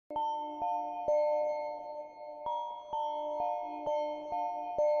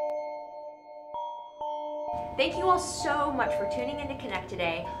Thank you all so much for tuning in to Connect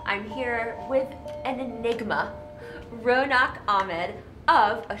today. I'm here with an enigma, Raonak Ahmad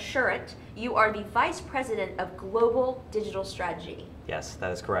of Assurant. You are the Vice President of Global Digital Strategy. Yes,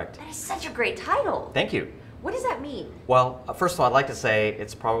 that is correct. That is such a great title. Thank you. What does that mean? Well, first of all, I'd like to say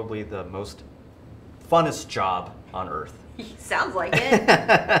it's probably the most funnest job on earth. Sounds like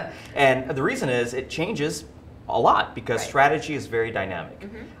it. And the reason is it changes a lot because strategy is very dynamic.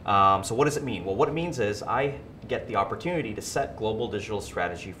 So what does it mean? Well, what it means is I get the opportunity to set global digital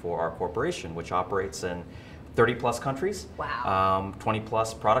strategy for our corporation, which operates in 30 plus countries, 20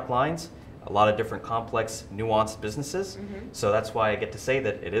 plus product lines, a lot of different complex, nuanced businesses. So that's why I get to say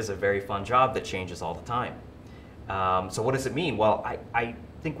that it is a very fun job that changes all the time. So what does it mean? Well, I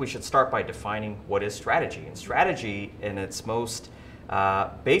think we should start by defining what is strategy. And strategy in its most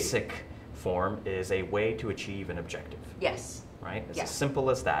basic form is a way to achieve an objective. Yes. Right? It's as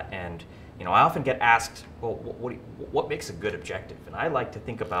simple as that. And you know, I often get asked, well, what makes a good objective? And I like to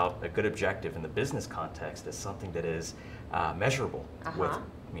think about a good objective in the business context as something that is measurable, with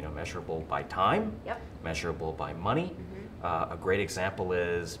measurable by time, measurable by money. A great example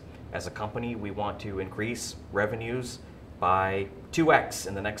is, as a company, we want to increase revenues by 2x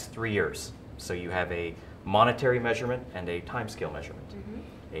in the next 3 years. So you have a monetary measurement and a timescale measurement.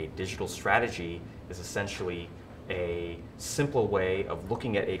 A digital strategy is essentially a simple way of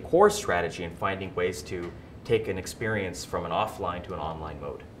looking at a core strategy and finding ways to take an experience from an offline to an online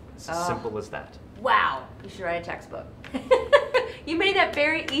mode. It's as simple as that. Wow, you should write a textbook. You made that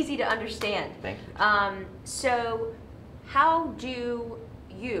very easy to understand. Thank you. So how do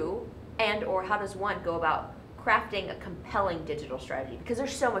you or how does one go about crafting a compelling digital strategy? Because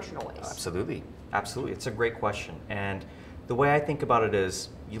there's so much noise. Absolutely, absolutely. It's a great question. And the way I think about it is,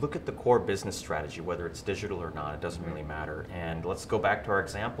 you look at the core business strategy, whether it's digital or not, it doesn't really matter. And let's go back to our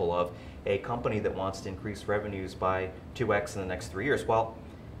example of a company that wants to increase revenues by 2x in the next 3 years. Well,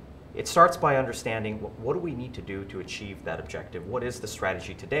 it starts by understanding what do we need to do to achieve that objective? What is the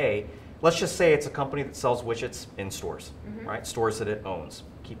strategy today? Let's just say it's a company that sells widgets in stores, right? Stores that it owns.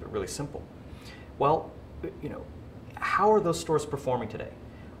 Keep it really simple. Well, you know, how are those stores performing today?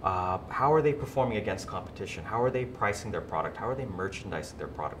 How are they performing against competition? How are they pricing their product? How are they merchandising their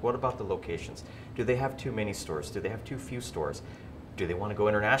product? What about the locations? Do they have too many stores? Do they have too few stores? Do they want to go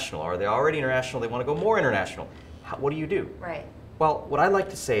international? Are they already international? They want to go more international? What do you do? Right. Well, what I like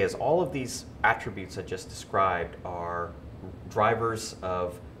to say is all of these attributes I just described are drivers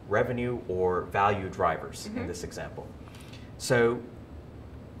of revenue or value drivers in this example. So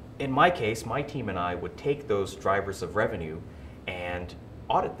in my case, my team and I would take those drivers of revenue and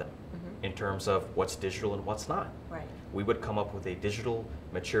audit them in terms of what's digital and what's not. Right. We would come up with a digital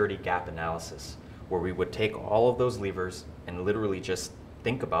maturity gap analysis where we would take all of those levers and literally just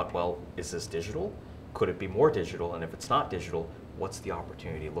think about, well, is this digital? Could it be more digital? And if it's not digital, what's the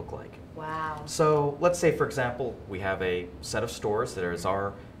opportunity look like? Wow. So let's say, for example, we have a set of stores that is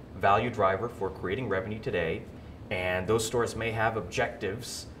our value driver for creating revenue today, and those stores may have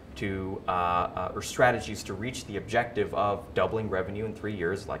objectives to, or strategies to reach the objective of doubling revenue in 3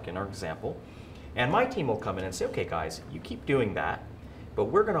 years, like in our example. And my team will come in and say, okay guys, you keep doing that, but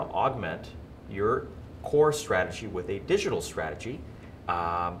we're gonna augment your core strategy with a digital strategy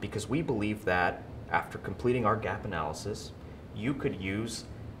because we believe that after completing our gap analysis, you could use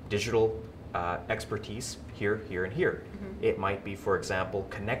digital expertise here, here, and here. It might be, for example,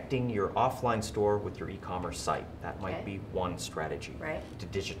 connecting your offline store with your e-commerce site. That might be one strategy to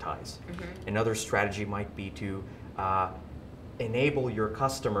digitize. Another strategy might be to enable your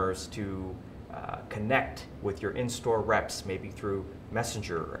customers to connect with your in-store reps, maybe through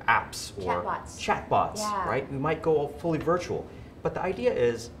Messenger or apps or chatbots, right? We might go fully virtual. But the idea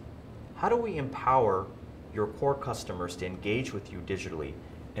is, how do we empower your core customers to engage with you digitally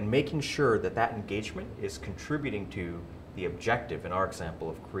and making sure that that engagement is contributing to the objective, in our example,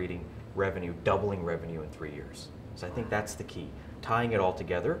 of creating revenue, doubling revenue in 3 years. So I think that's the key, tying it all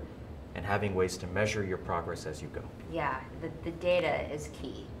together and having ways to measure your progress as you go. Yeah, the data is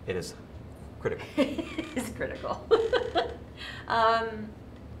key. It is critical. It is critical.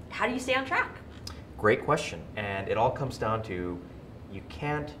 How do you stay on track? Great question. And it all comes down to, you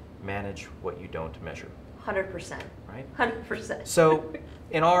can't manage what you don't measure. 100%. Right? 100%. So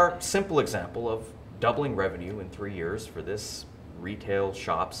in our simple example of doubling revenue in 3 years for this retail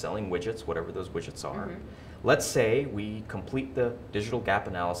shop selling widgets, whatever those widgets are, let's say we complete the digital gap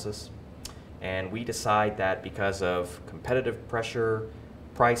analysis and we decide that because of competitive pressure,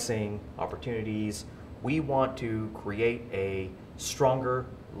 pricing, opportunities, we want to create a stronger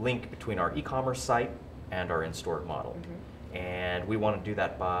link between our e-commerce site and our in-store model. And we want to do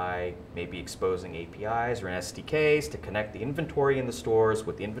that by maybe exposing APIs or SDKs to connect the inventory in the stores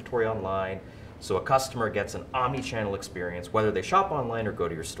with the inventory online, so a customer gets an omni-channel experience, whether they shop online or go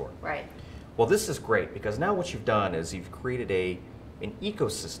to your store. Right. Well, this is great because now what you've done is you've created an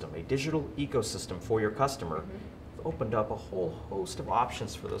ecosystem, a digital ecosystem for your customer. You've opened up a whole host of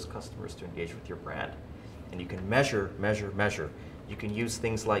options for those customers to engage with your brand. And you can measure. You can use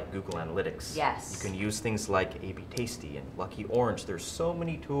things like Google Analytics. Yes. You can use things like A/B Tasty and Lucky Orange. There's so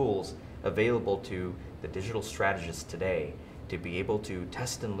many tools available to the digital strategists today to be able to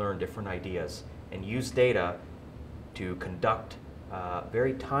test and learn different ideas and use data to conduct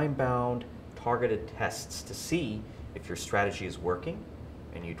very time-bound, targeted tests to see if your strategy is working,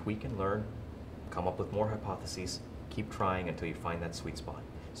 and you tweak and learn, come up with more hypotheses, keep trying until you find that sweet spot.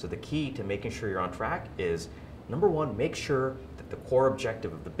 So the key to making sure you're on track is, number one, make sure that the core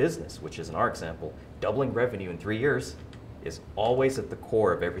objective of the business, which is in our example, doubling revenue in 3 years, is always at the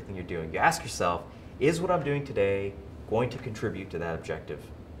core of everything you're doing. You ask yourself, is what I'm doing today going to contribute to that objective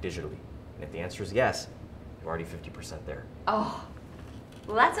digitally? And if the answer is yes, you're already 50% there. Oh,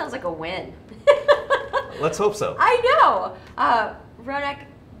 well, that sounds like a win. Let's hope so. I know. Raonak,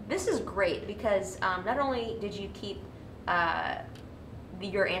 this is great because not only did you keep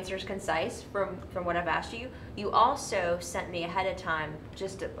your answers concise from what I've asked you, you also sent me ahead of time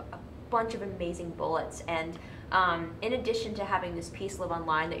just a bunch of amazing bullets. And in addition to having this piece live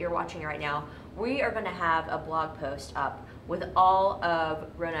online that you're watching right now, we are going to have a blog post up with all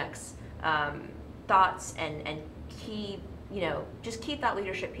of Raonak's thoughts and key, just key thought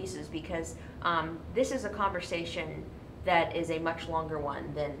leadership pieces, because this is a conversation that is a much longer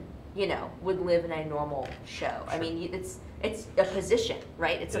one than would live in a normal show. Sure. I mean, it's a position,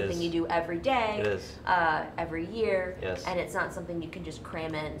 right? It's something you do every day. It is. Every year. Yes. And it's not something you can just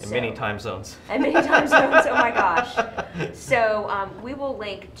cram in. In many time zones. And many time zones, oh my gosh. So we will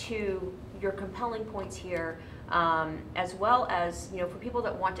link to your compelling points here, as well as, for people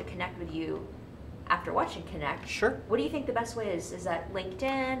that want to connect with you after watching Connect. Sure. What do you think the best way is? Is that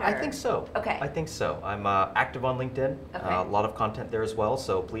LinkedIn? Or? I think so. Okay. I think so. I'm active on LinkedIn. Okay. A lot of content there as well,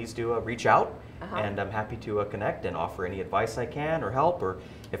 so please do reach out. And I'm happy to connect and offer any advice I can or help, or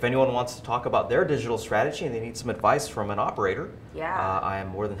if anyone wants to talk about their digital strategy and they need some advice from an operator, I am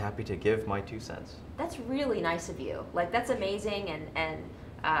more than happy to give my 2 cents. That's really nice of you. Like, that's amazing, and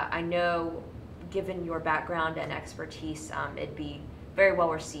I know, given your background and expertise, it'd be very well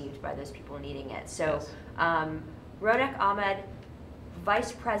received by those people needing it. So, Yes. Raonak Ahmad,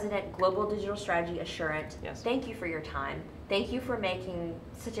 Vice President, Global Digital Strategy, Assurant. Yes. Thank you for your time. Thank you for making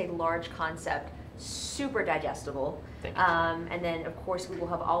such a large concept super digestible. Thank you. And then, of course, we will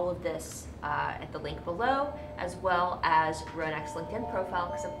have all of this at the link below, as well as Raonak's LinkedIn profile,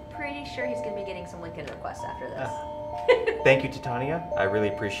 because I'm pretty sure he's going to be getting some LinkedIn requests after this. Thank you, Titania. I really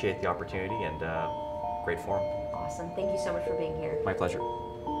appreciate the opportunity and great forum. Awesome. Thank you so much for being here. My pleasure.